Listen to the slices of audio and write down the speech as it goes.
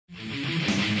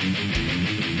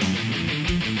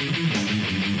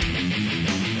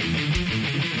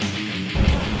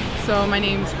So my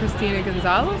name is Christina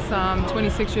Gonzalez. I'm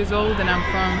 26 years old and I'm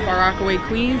from Far Rockaway,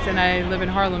 Queens, and I live in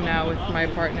Harlem now with my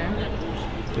partner.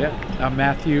 Yeah, I'm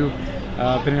Matthew.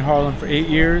 Been in Harlem for 8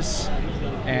 years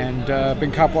and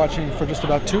been cop watching for just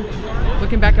about 2.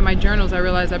 Looking back at my journals, I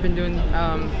realized I've been doing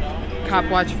cop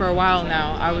watch for a while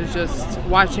now. I was just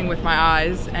watching with my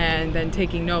eyes and then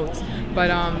taking notes. But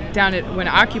down at when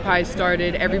Occupy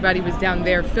started, everybody was down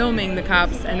there filming the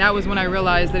cops, and that was when I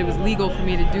realized that it was legal for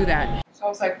me to do that. So I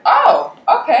was like, oh,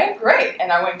 okay, great.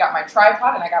 And I went and got my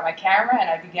tripod and I got my camera and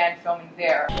I began filming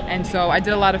there. And so I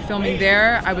did a lot of filming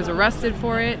there. I was arrested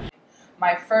for it.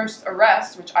 My first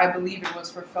arrest, which I believe it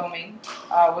was for filming,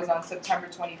 was on September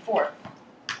 24th.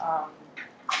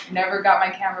 Never got my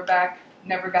camera back,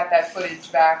 never got that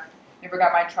footage back, never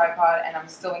got my tripod, and I'm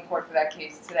still in court for that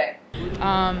case today.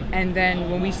 And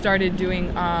then when we started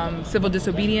doing civil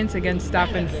disobedience against stop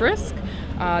and frisk,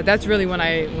 that's really when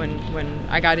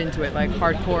I got into it, like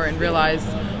hardcore, and realized,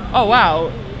 oh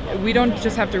wow, we don't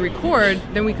just have to record,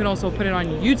 then we can also put it on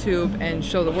YouTube and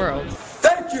show the world.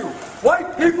 Thank you,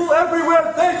 white people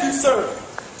everywhere. Thank you, sir.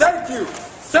 Thank you.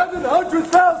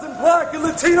 700,000 black and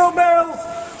Latino males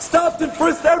stopped and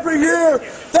frisked every year.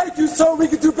 Thank you, sir. We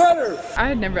can do better. I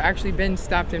had never actually been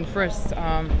stopped and frisked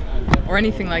or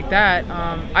anything like that.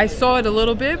 I saw it a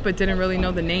little bit, but didn't really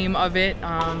know the name of it.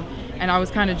 And I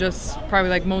was kind of just probably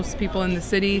like most people in the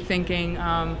city thinking,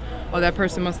 oh, that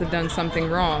person must have done something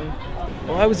wrong.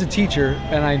 Well, I was a teacher,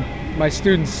 and my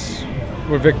students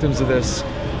were victims of this,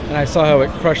 and I saw how it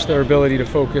crushed their ability to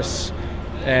focus,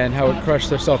 and how it crushed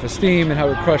their self-esteem, and how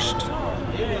it crushed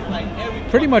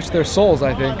pretty much their souls,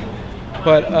 I think.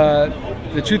 But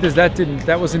the truth is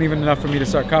that wasn't even enough for me to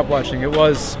start cop watching. It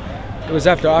was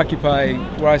after Occupy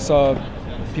where I saw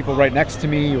people right next to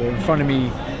me or in front of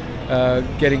me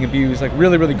getting abused, like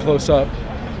really, really close up,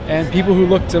 and people who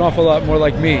looked an awful lot more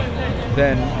like me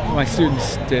than my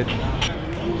students did.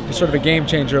 It was sort of a game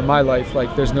changer in my life.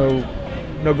 Like there's no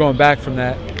going back from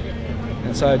that.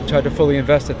 And so I tried to fully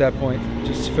invest at that point,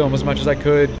 just film as much as I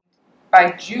could.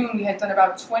 By June, we had done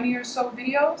about 20 or so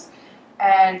videos,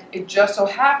 and it just so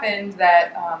happened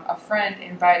that a friend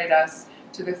invited us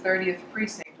to the 30th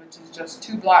Precinct, which is just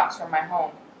 2 blocks from my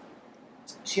home.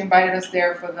 She invited us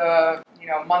there for the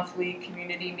monthly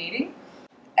community meeting,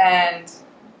 and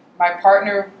my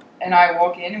partner and I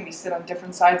walk in and we sit on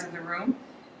different sides of the room,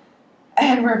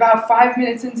 and we're about 5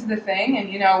 minutes into the thing, and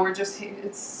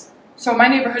so my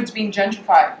neighborhood's being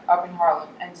gentrified up in Harlem,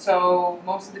 and so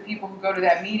most of the people who go to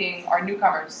that meeting are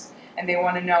newcomers, and they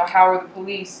want to know how are the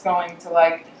police going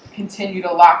to continue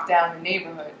to lock down the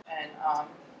neighborhood, and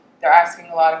they're asking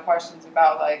a lot of questions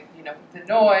about the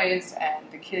noise and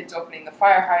the kids opening the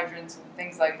fire hydrants and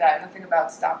things like that. Nothing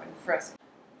about stop and frisk.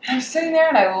 And I'm sitting there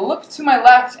and I look to my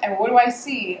left, and what do I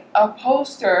see? A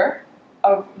poster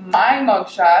of my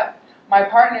mugshot, my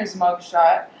partner's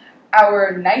mugshot,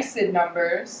 our NYSID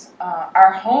numbers,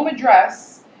 our home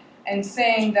address, and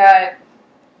saying that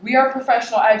we are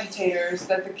professional agitators,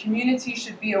 that the community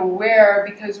should be aware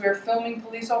because we're filming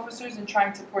police officers and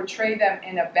trying to portray them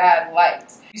in a bad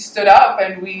light. We stood up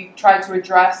and we tried to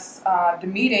address the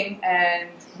meeting, and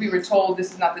we were told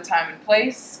this is not the time and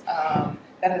place.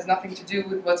 That has nothing to do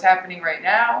with what's happening right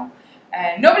now.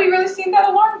 And nobody really seemed that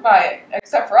alarmed by it,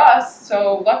 except for us.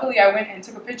 So luckily I went and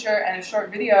took a picture and a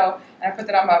short video, and I put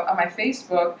that on my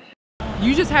Facebook.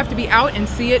 You just have to be out and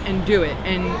see it and do it.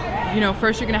 And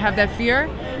first you're gonna have that fear,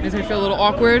 and it's gonna feel a little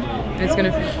awkward, and it's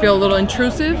gonna feel a little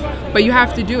intrusive, but you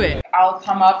have to do it. I'll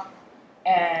come up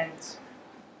and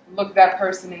look that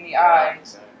person in the eye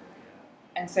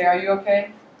and say, are you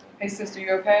okay? Hey sister,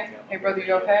 you okay? Hey brother,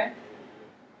 you okay?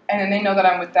 And then they know that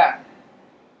I'm with them.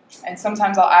 And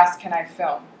sometimes I'll ask, can I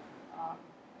film?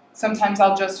 Sometimes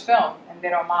I'll just film and they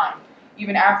don't mind.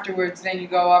 Even afterwards, then you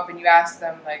go up and you ask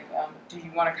them, do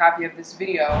you want a copy of this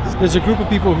video? There's a group of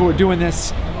people who are doing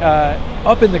this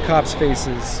up in the cops'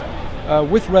 faces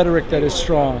with rhetoric that is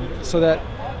strong, so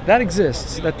that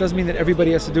exists. That doesn't mean that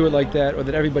everybody has to do it like that or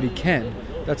that everybody can.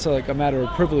 That's like a matter of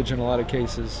privilege in a lot of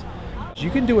cases. You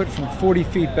can do it from 40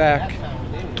 feet back,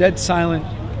 dead silent,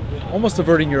 almost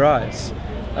averting your eyes.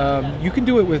 You can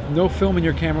do it with no film in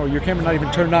your camera, or your camera not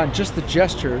even turned on, just the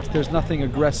gesture. There's nothing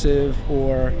aggressive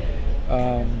or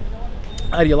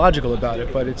ideological about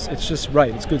it, but it's just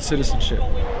right. It's good citizenship.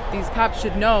 These cops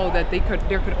should know that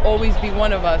there could always be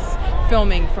one of us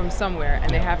filming from somewhere,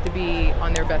 and they have to be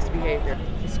on their best behavior.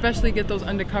 Especially get those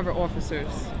undercover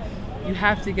officers. You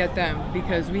have to get them,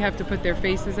 because we have to put their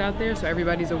faces out there so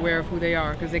everybody's aware of who they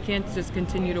are, because they can't just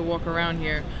continue to walk around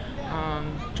here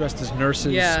dressed as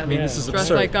nurses. Yeah, I mean, this is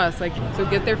dressed absurd. like us. Like, so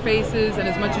get their faces, and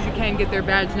as much as you can, get their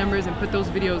badge numbers and put those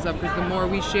videos up, because the more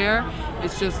we share,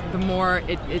 it's just the more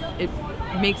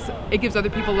it gives other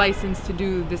people license to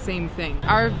do the same thing.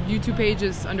 Our YouTube page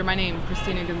is under my name,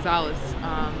 Christina Gonzalez,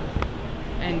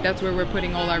 and that's where we're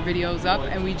putting all our videos up,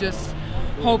 and we just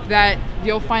hope that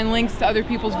you'll find links to other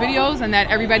people's videos and that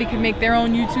everybody can make their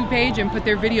own YouTube page and put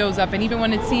their videos up. And even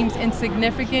when it seems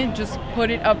insignificant, just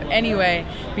put it up anyway,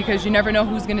 because you never know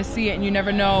who's gonna see it and you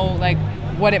never know like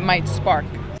what it might spark.